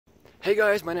Hey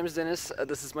guys, my name is Dennis.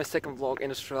 This is my second vlog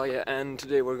in Australia, and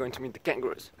today we're going to meet the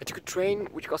kangaroos. I took a train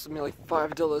which costed me like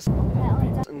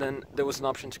 $5, and then there was an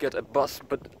option to get a bus,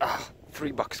 but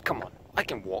 $3, come on, I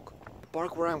can walk. The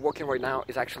park where I'm walking right now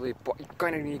is actually a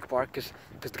kind of unique park because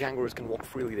the kangaroos can walk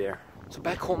freely there. So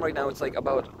back home right now it's like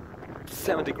about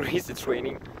 7 degrees, it's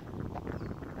raining.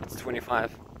 It's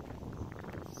 25.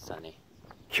 Sunny.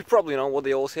 You probably know what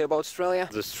they all say about Australia.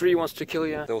 This tree wants to kill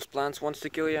you. Those plants wants to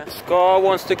kill you. This car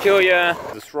wants to kill you.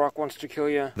 This rock wants to kill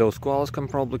you. Those koalas can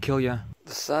probably kill you.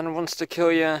 The sun wants to kill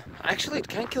you. Actually, it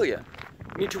can kill you.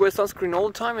 You need to wear sunscreen all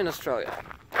the time in Australia.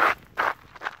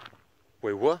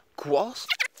 Wait, what? Koalas?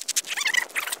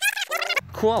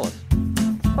 Koalas.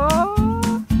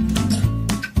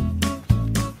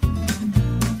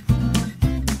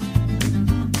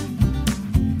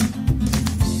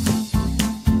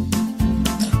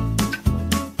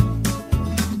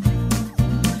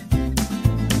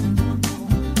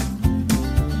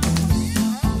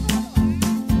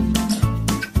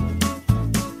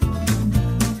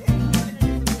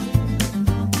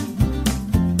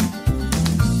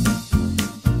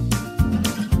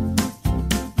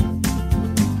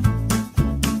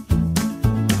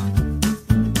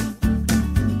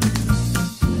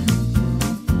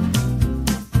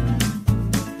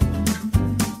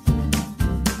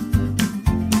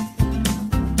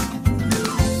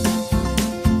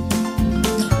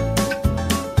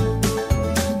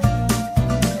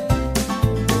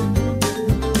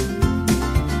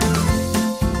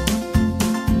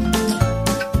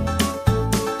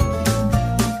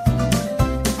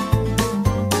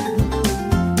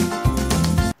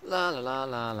 La la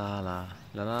la la la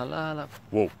la la la la.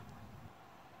 Whoa.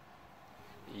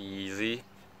 Easy.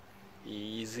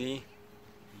 Easy.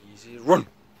 Easy. Run!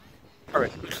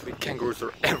 Alright, literally kangaroos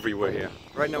are everywhere here.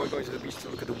 Right now we're going to the beach to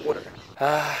look at the water.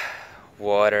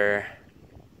 Water.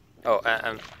 Oh,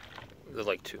 and there's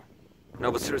like two.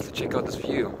 No, but seriously, check out this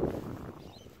view.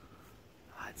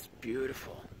 It's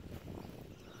beautiful.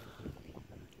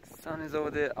 Sun is over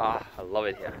there. I love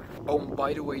it here. Oh,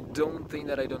 by the way, don't think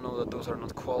that I don't know that those are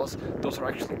not koalas. Those are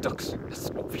actually ducks. It's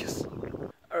obvious.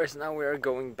 Alright, so now we are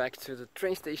going back to the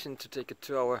train station to take a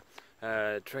 2-hour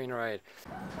train ride.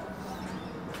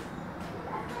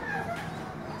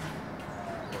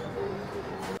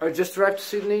 I just arrived to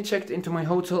Sydney, checked into my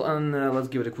hotel, and let's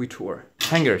give it a quick tour.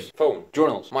 Hangers, phone,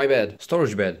 journals, my bed,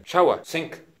 storage bed, shower,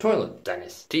 sink, toilet,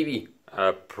 Dennis, TV,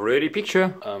 a pretty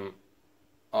picture,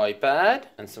 iPad,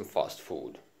 and some fast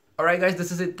food. Alright guys,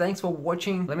 this is it. Thanks for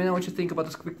watching. Let me know what you think about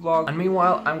this quick vlog. And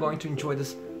meanwhile, I'm going to enjoy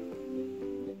this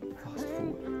fast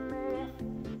food.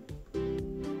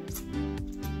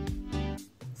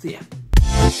 See ya.